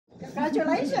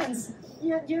Congratulations,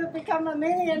 you become a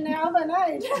millionaire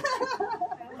overnight.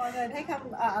 Mọi người thấy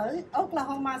không, ở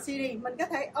Oklahoma City mình có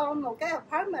thể own một cái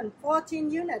apartment 14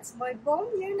 units, 14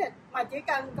 unit mà chỉ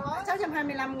cần có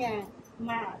 625.000.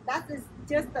 Mà that is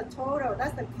just the total,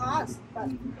 that's the cost. But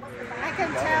I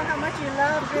can tell how much you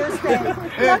love real estate.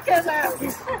 Look at that.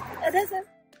 This is...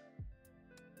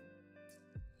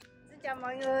 Xin chào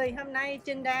mọi người, hôm nay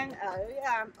Trinh đang ở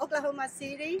Oklahoma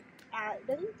City,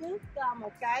 đứng trước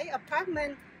một cái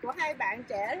apartment của hai bạn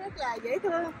trẻ rất là dễ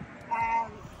thương,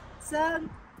 Son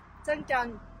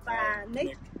Tran và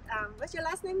Nick. What's your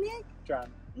last name, Nick? Tran.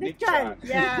 Nick Tran.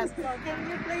 Yes. So can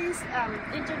you please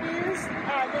introduce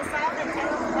yourself and tell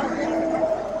us about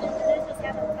introduce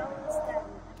yourself and tell us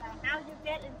about how you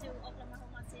get into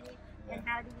Oklahoma City and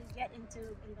how do you get into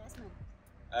investment?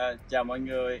 Chào mọi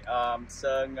người,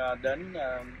 Sơn đến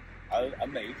ở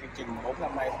Mỹ khoảng chừng 4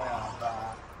 năm nay thôi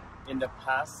và in the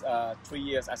past 3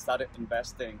 years I started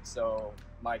investing, so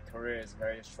my career is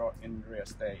very short in real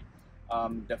estate.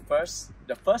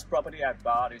 The first property I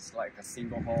bought is like a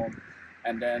single home,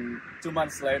 and then 2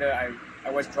 months later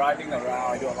I was driving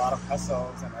around. I do a lot of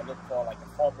hustles and I look for like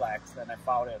a fourplex, and I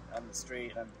found it on the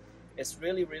street, and it's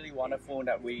really wonderful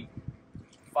that we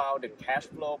found the cash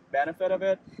flow benefit of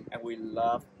it, and we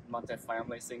love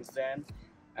multifamily since then.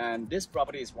 And this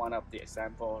property is one of the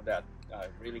example that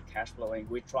really cash flowing.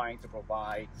 We're trying to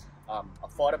provide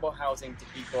affordable housing to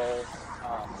people,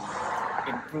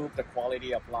 improve the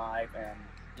quality of life, and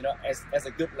as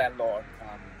a good landlord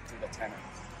to the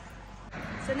tenants.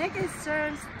 So Nick is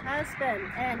Son's husband,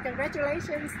 and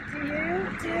congratulations to you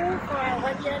too for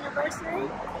 1 year anniversary.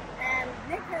 And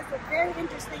Nick has a very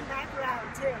interesting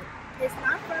background too. He's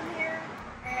not from here,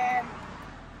 and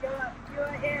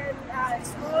you're in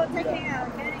school getting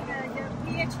your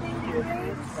PhD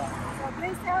degree. So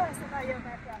please tell us about your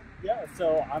background. Yeah,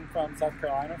 so I'm from South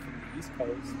Carolina, from the East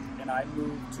Coast, and I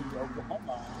moved to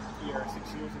Oklahoma here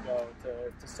 6 years ago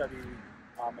to study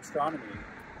astronomy.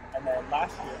 And then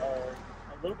last year, or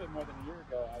a little bit more than a year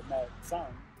ago, I met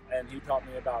Son, and he taught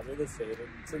me about real estate. And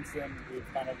since then,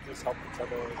 we've kind of just helped each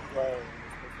other grow in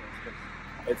this business.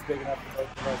 It's big enough for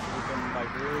both of us, so we can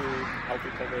like really help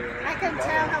each other. I can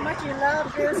tell how much you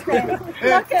love real estate.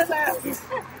 Look at that.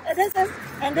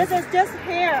 This is just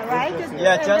here, right?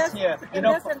 Just here. You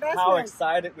know how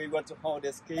excited we were to hold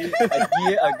this key? A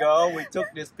year ago, we took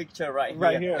this picture right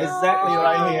here. Exactly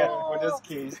right here for this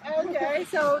key. Okay,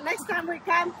 so next time we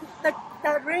come,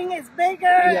 the ring is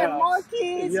bigger and more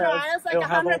keys, right? It's like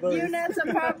 100 units,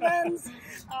 apartments.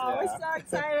 Oh, we're so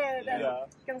excited.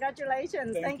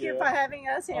 Congratulations. Thank you for having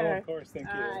us here. Oh, of course, thank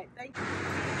you. Right, thank you.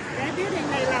 Cái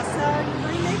building này là Son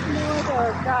với Nick mua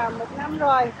được 1 năm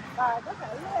rồi, và có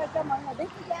thể cho mọi người biết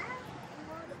cái giá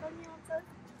mua được bao nhiêu không Son?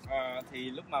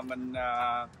 Thì lúc mà mình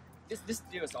this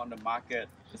deal is on the market.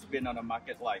 It's been on the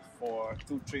market like for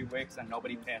 2-3 weeks and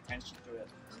nobody paid attention to it.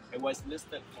 It was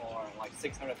listed for like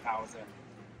 600,000,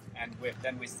 and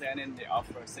then we sent in the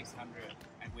offer 600,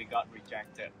 and we got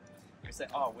rejected. We said,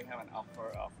 oh, we have an offer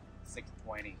of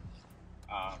 620.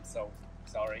 So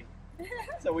sorry.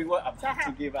 So we were about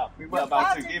to give up. We were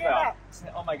about to give up.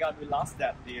 Said, oh my God, we lost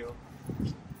that deal.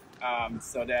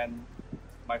 So then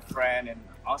my friend in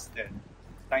Austin,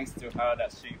 thanks to her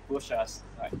that she pushed us,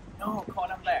 like, no, call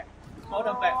them back. Call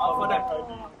them back.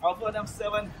 Offer them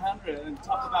 700 and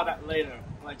talk about that later.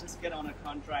 Like, just get on a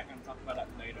contract and talk about that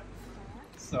later.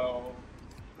 So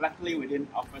luckily we didn't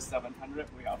offer 700.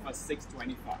 We offered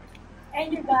 625.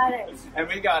 And you got it. And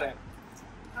we got it.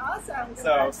 Awesome.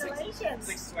 So Congratulations.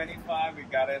 625, we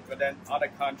got it, but then on the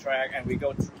contract, and we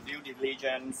go through due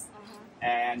diligence,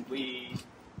 and we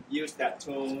use that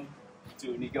tool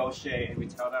to negotiate, and we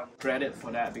tell them credit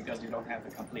for that because you don't have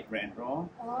the complete rent roll.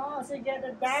 Oh, so you get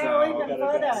it down even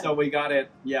further. So we got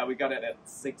it, we got it at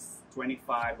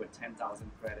 625 with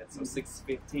 10,000 credits, so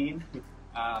 615.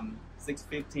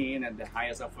 615, and the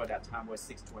highest offer that time was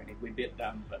 620. We bid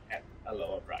them, but at a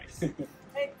lower price.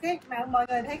 Mọi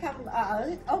người thấy không,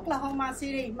 ở Oklahoma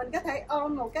City mình có thể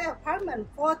own một cái apartment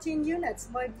 14 units,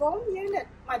 14 unit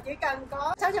mà chỉ cần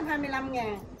có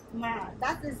 625.000. Mà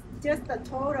that is just the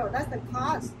total, that's the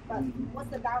cost. But what's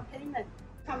the down payment?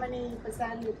 How many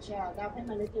percentage down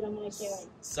payment if you don't mind sharing?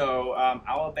 So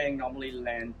our bank normally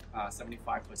lend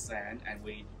 75%, and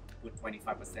we put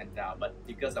 25% down, but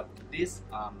because of this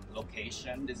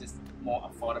location, this is more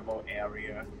affordable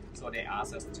area, so they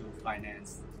asked us to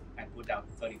finance and put down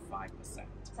 35%.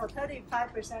 So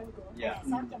 35% của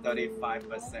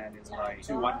 35% is like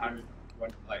 100,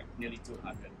 like nearly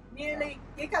 200. Nearly,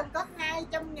 chỉ cần có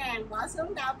 200.000 bỏ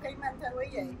xuống down payment thôi quý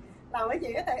vị, là quý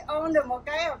vị có thể own được một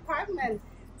cái apartment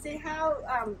see how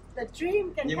the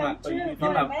dream can come true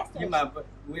for investors. Nhưng mà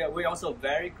we also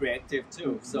very creative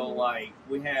too. So like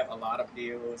we have a lot of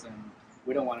deals and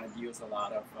we don't want to use a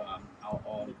lot of our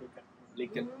own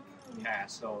liquid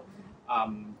cash. So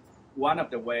one of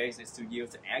the ways is to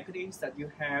use the equities that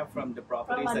you have from the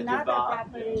properties that you bought,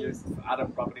 use other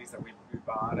properties that we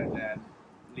bought, and then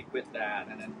liquid that,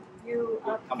 and then you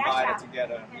combine it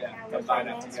together. Yeah, combine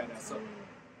it together. So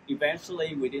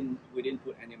eventually, we didn't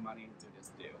put any money into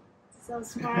this deal. So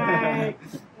smart.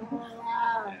 Oh,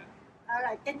 wow. Yeah. All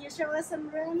right. Can you show us some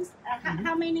rooms?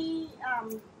 How many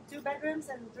 2 bedrooms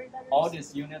and 3 bedrooms? All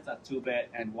these units are 2 bed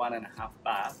and 1.5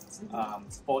 baths.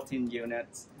 14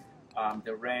 units.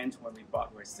 The rent when we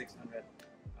bought was $600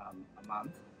 a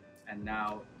month, and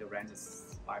now the rent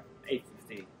is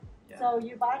 $850. Yeah. So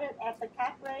you bought it at the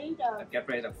cap rate of? A cap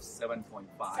rate of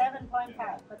 7.5. 7.5.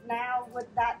 Yeah. But now with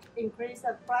that increase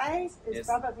of price, it's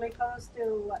probably close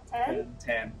to what, 10?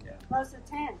 10, yeah. Close to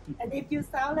 10. And if you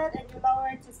sell it and you lower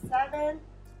it to 7,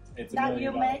 it's that $1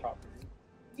 million property.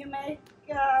 You make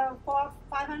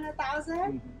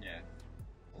 $500,000. Yeah.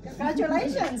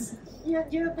 Congratulations!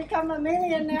 you become a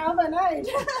millionaire overnight.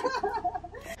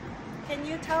 Can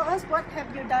you tell us what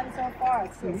have you done so far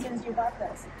since you bought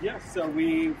this? Yeah, so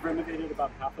we renovated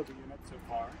about half of the units so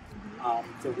far.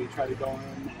 So we try to go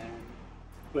in and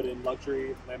put in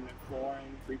luxury laminate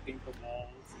flooring, repaint the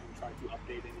walls, and try to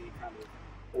update any kind of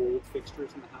old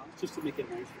fixtures in the house just to make it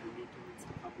nice for the new tenants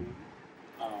to come in.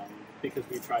 Because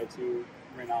we try to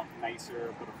rent out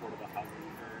nicer but affordable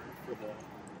housing for the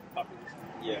population.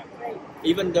 Yeah.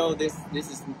 Even though this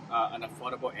is an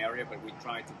affordable area, but we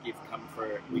try to give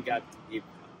comfort. We got to give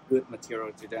good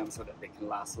material to them so that they can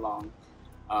last long.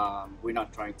 We're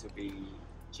not trying to be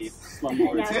cheap.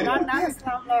 Slumlords. Not a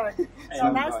slumlord.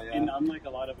 And unlike a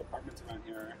lot of apartments around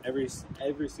here, every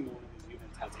single one of these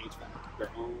units has HVAC, their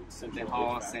own central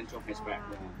HVAC. Central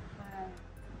HVAC.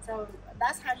 So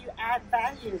that's how you add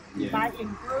value by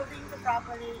improving the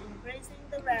property, increasing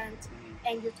the rent,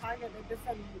 and you target the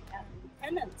different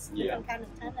tenants, different kind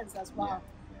of tenants as well.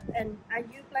 And are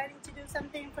you planning to do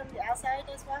something from the outside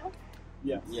as well?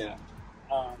 Yes. Yeah.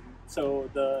 So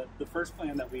the first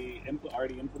plan that we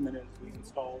already implemented is we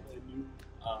installed a new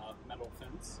metal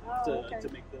fence to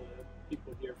make the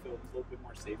people here feel a little bit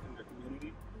more safe in their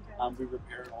community. We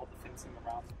repaired all the fencing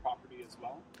around the property as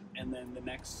well. And then the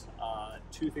next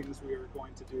 2 things we are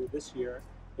going to do this year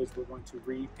is we're going to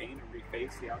repaint and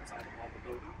reface the outside of all the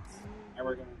buildings. And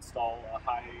we're going to install a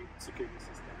high security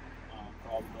system for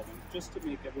all the buildings just to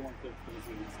make everyone feel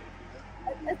cozy and safe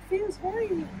here. It feels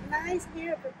very nice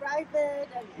here, but private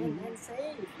and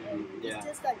safe. And it's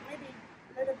just like maybe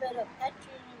a little bit of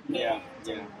etching, paint,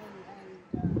 and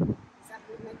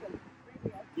something make it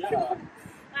pretty. Yeah.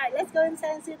 All right, let's go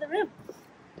inside and see the room.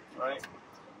 Right.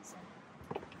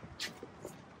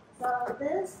 So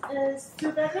this is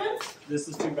 2 bedrooms? This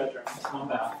is 2 bedrooms, 1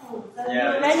 bath. So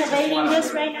you're renovating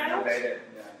this right now? Renovated,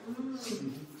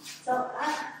 So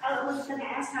I was going to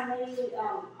ask how many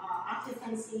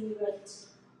occupancy rates?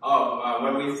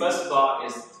 When we first bought,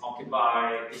 it's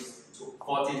occupied, it's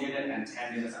 14 units and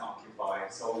 10 units are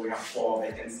occupied. So we have 4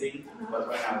 vacancies, but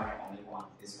right now we have only 1,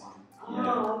 this one.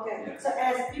 Oh, okay. Yeah. So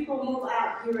as people move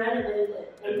out, you renovate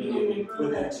it and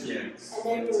improve it. And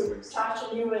then you charge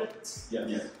a new rate.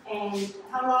 And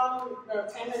how long the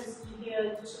tenants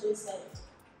here usually stay?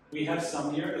 We have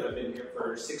some here that have been here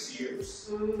for 6 years.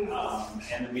 And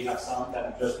then we have some that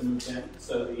have just moved in.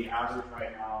 So the average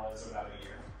right now is about a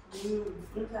year.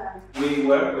 We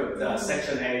work with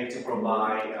Section 8 to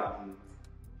provide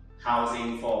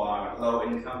housing for our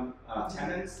low-income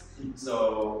tenants.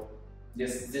 So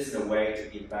this is a way to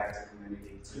give back to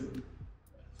community too.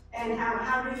 And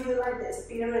how do you like the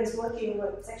experience working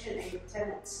with Section 8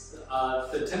 tenants?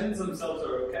 The tenants themselves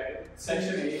are okay.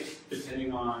 Section 8,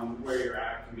 depending on where you're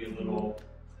at, can be a little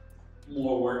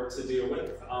more work to deal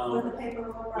with. With the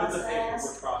paperwork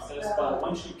process. But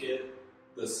once you get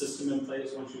the system in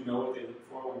place, once you know what they look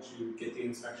for, once you get the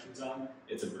inspections done,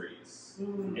 it's a breeze.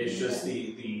 It's just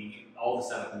all the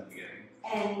setup in the beginning.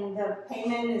 And the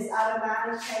payment is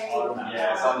automatic paid.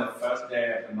 Yeah, it's on the first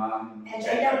day of the month. And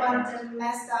they don't want to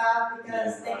mess up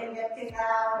because they can get kicked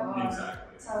out.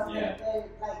 Exactly. So they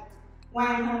like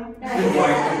whine.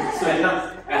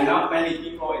 And not many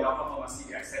people in Oklahoma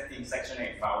City accepting Section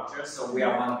 8 vouchers, so we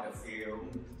are one of the few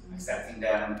accepting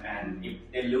them. And if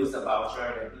they lose the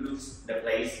voucher, they lose the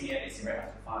place here, it's very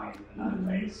hard to find another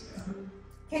place.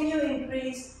 Can you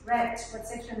increase rent with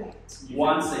Section 8?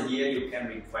 Once a year, you can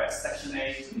request Section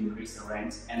 8 to increase the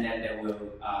rent, and then they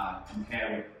will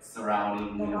compare with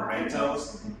surrounding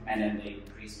rentals, and then they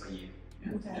increase per year.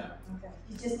 Okay. Yeah. Okay.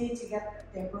 You just need to get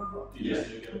the approval. You just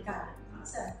do it. Okay.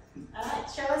 Awesome. All right.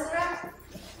 Show us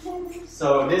around.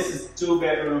 So this is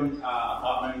 2-bedroom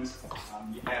apartment.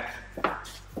 You have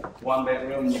 1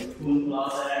 bedroom with full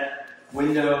closet,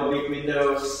 big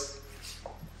windows.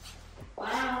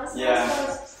 Wow. That's Yeah.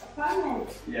 nice apartment.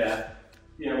 Yeah.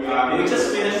 Yeah, We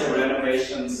just finished the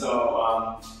renovation,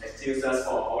 so excuse us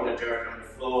for all the dirt on the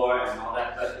floor and all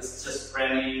that, but it's just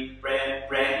brand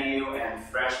new and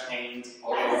fresh paint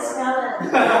all I can over. smell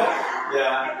it.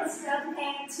 Yeah. I can smell the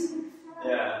paint.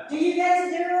 Yeah. Do you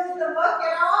guys do the work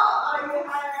at all, or you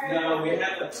hire? No, we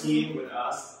have a team with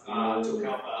us to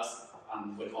help us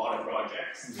with all the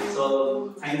projects.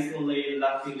 So thankfully,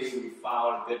 luckily, we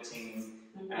found a good team,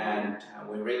 and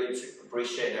we really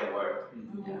appreciate their work.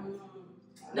 Yeah.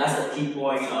 That's the key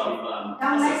point of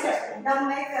Don't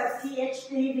make a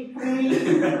PhD degree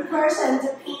person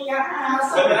to paint your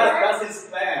house. So that's his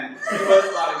plan.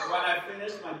 Because like when I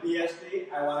finish my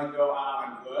PhD, I want to go out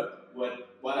and work with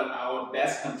one of our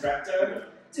best contractors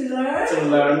to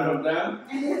learn from them.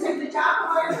 And you take the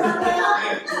job away from them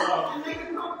and make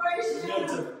a corporation. Yeah,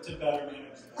 to better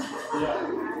manage that.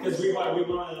 Yeah, because we want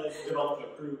to develop a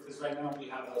crew. Because right now we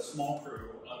have a small crew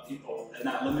of people, and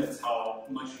that limits how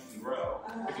much you can grow.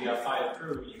 If you have 5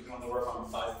 crew, you can only work on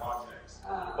 5 projects.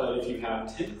 But if you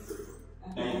have 10 crew,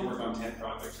 then you can work on 10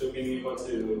 projects. So being able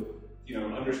to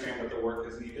understand what the work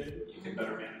is needed, you can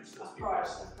better manage those people.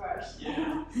 Of course.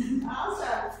 Yeah.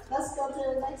 Awesome. Let's go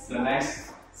to the next The one.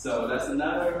 next, so that's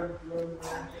another room.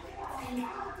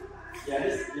 Yeah,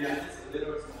 this is a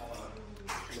little smaller.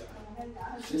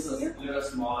 This is a little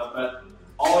smaller, but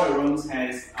all the rooms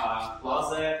has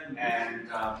closet and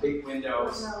big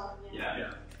windows.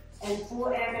 Yeah. And full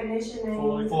air conditioning.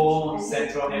 Full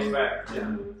central HVAC.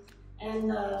 Yeah. And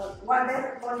one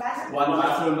bathroom. One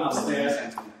bathroom upstairs,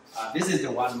 and this is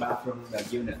the 1 bathroom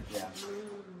unit. Yeah.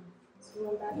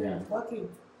 One bathroom. Working.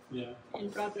 Yeah. In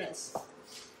progress.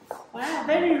 Wow,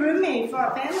 very roomy for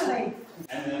a family.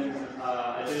 And then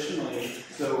additionally,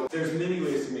 so there's many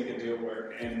ways to make a deal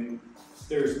work, and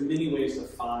there's many ways to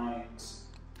find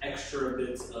extra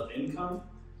bits of income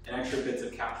and extra bits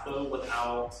of cash flow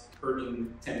without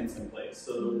hurting tenants in place.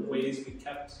 So the ways we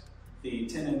kept the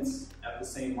tenants at the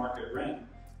same market rent,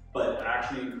 but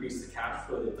actually increased the cash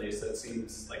flow of the place, that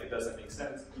seems like it doesn't make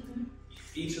sense.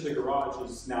 Each of the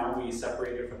garages now we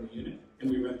separated from the unit and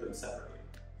we rent them separately.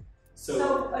 So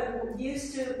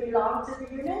used to belong to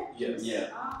the unit? Yes. Yeah.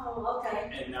 Oh,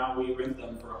 okay. And now we rent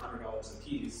them for $100 a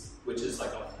piece, which is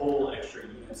like a whole extra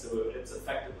unit. So it's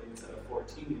effectively, instead of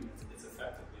 14 units, it's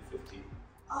effectively 15.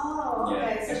 Oh,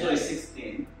 okay. Yeah, So actually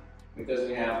 16, because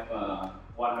we have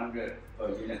 100 per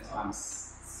unit times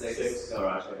 6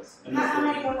 garages. how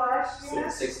many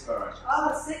garages? 6 garages.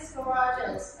 Oh, 6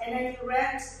 garages. And then you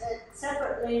rent it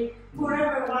separately.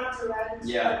 Whoever wants to rent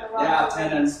Yeah, the there are garage.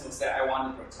 tenants who say, I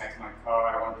want to protect my car,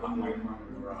 I want to park my car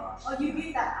in the garage. Oh, you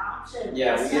give that option.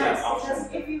 Yeah, we That's give that nice, option.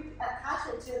 Because if you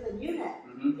attach it to the unit,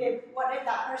 what if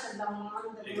that person don't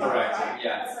want the Correct, garage, right?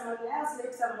 yeah. But someone else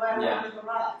lives somewhere Yeah. around the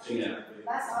garage. Exactly.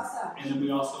 That's awesome. And then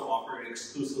we also offer it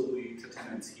exclusively to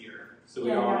tenants here. So we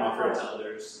Yeah, don't yeah. offer it to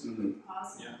others.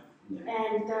 Awesome. Yeah.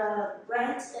 And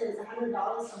rent is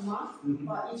 $100 a month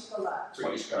for each garage.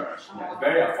 For each garage. Yeah, it's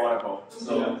very affordable.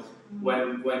 So Yeah.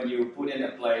 when you put in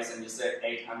a place and you say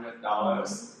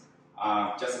 $800,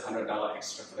 just $100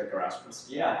 extra for the garage. Because,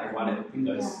 yeah, I want it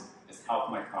because it's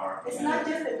helped my car. It's Yeah. not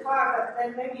just the car, but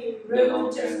then maybe The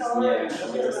room to contents, storage. yeah,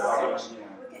 the storage,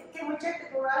 yeah. Can we check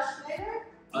the garage later?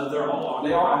 They're all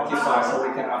They are occupied, so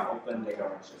we cannot open the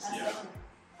garages. Yeah.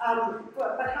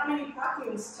 But how many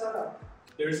parkings total?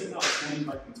 There's about 20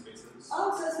 parking spaces.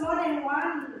 Oh, so it's more than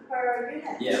one per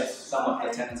unit. Yes, some of the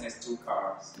tenants has 2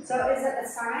 cars. So is it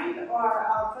assigned or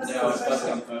first No, come, it's first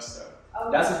come, first served.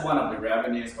 Okay. That's one of the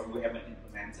revenues, but we haven't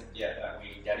implemented yet.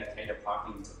 We dedicated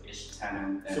parking to each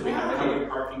tenant. So we have dedicated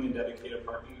parking and dedicated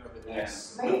parking over the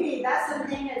next. Maybe that's the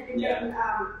thing that we Yeah. can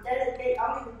dedicate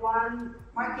only one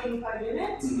parking per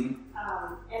unit,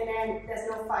 and then there's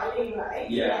no fighting, right?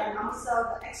 Yeah. And also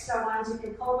the extra ones you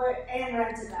can cover and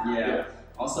rent it out. Yeah.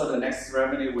 Also, the next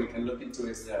revenue we can look into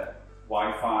is the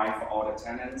Wi-Fi for all the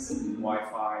tenants,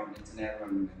 Wi-Fi, internet,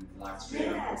 and live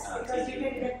stream. Yes, because you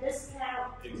can get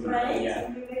discount Exactly. rates Yeah.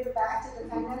 and you give it back to the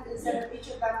tenant instead of each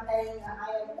of them paying a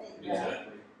higher rate. Right?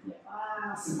 Exactly.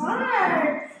 Wow,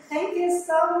 smart! Thank you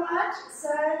so much,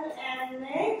 Son and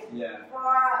Nick, Yeah.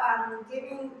 for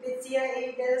giving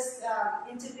VietCRE this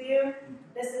interview.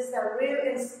 This is a real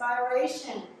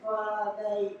inspiration for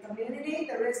the community,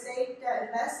 the real estate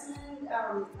investment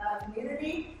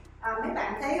community. Mấy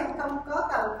bạn thấy không có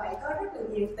cần phải có rất là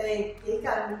nhiều tiền, chỉ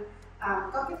cần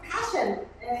có cái passion,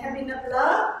 having a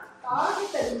love, có cái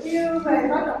tình yêu về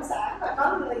bất động sản và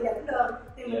có người dẫn đường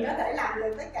thì mình có thể làm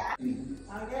được tất cả.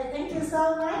 Okay, thank you so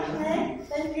much, man.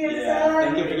 Thank you, sir.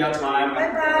 Thank you for your time. Bye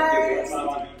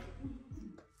bye.